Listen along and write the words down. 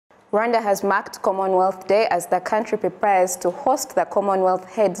Rwanda has marked Commonwealth Day as the country prepares to host the Commonwealth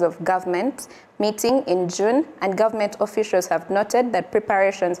Heads of Government meeting in June, and government officials have noted that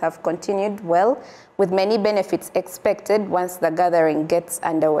preparations have continued well, with many benefits expected once the gathering gets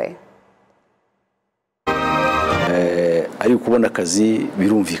underway.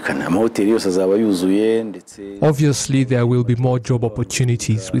 Obviously, there will be more job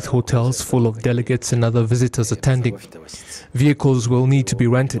opportunities with hotels full of delegates and other visitors attending. Vehicles will need to be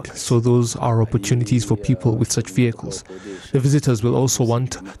rented, so those are opportunities for people with such vehicles. The visitors will also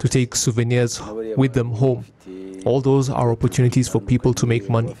want to take souvenirs with them home. All those are opportunities for people to make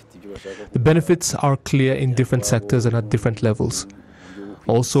money. The benefits are clear in different sectors and at different levels.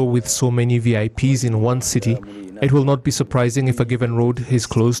 Also, with so many VIPs in one city, it will not be surprising if a given road is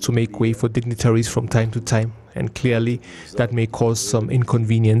closed to make way for dignitaries from time to time, and clearly that may cause some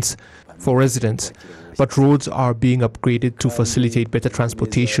inconvenience for residents. But roads are being upgraded to facilitate better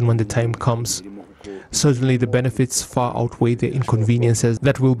transportation when the time comes. Certainly the benefits far outweigh the inconveniences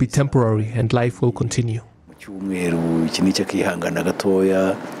that will be temporary, and life will continue.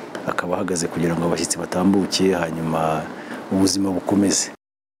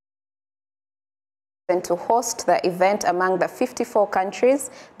 To host the event among the 54 countries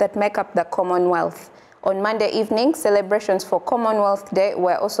that make up the Commonwealth. On Monday evening, celebrations for Commonwealth Day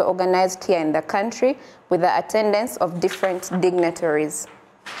were also organized here in the country with the attendance of different dignitaries.